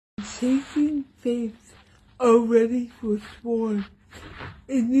taking faith already forsworn.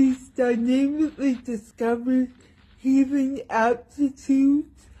 In these dynamically discovered healing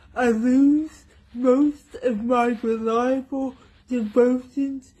aptitudes, I lose most of my reliable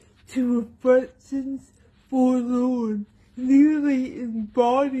devotions to reflections forlorn, nearly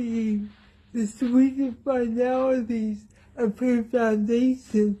embodying the sweeter finalities of her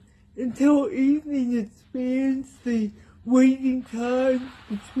foundation, until evening expands the waiting times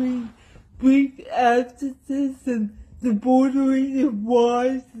between brief absences and the bordering of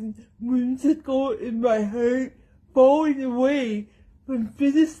wise and whimsical in my heart, falling away from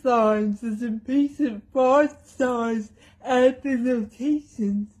finish lines as impatient font size add their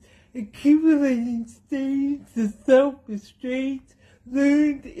notations, accumulating stains of self-restraint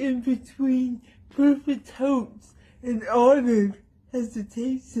learned in between perfect hopes and honored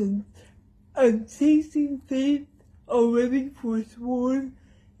hesitations. I'm chasing faith already forsworn,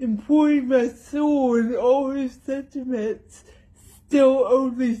 employing my soul in all her sentiments, still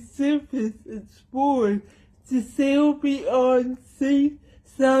only surface explored, to sail beyond safe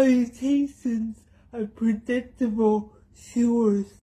salutations of predictable shores.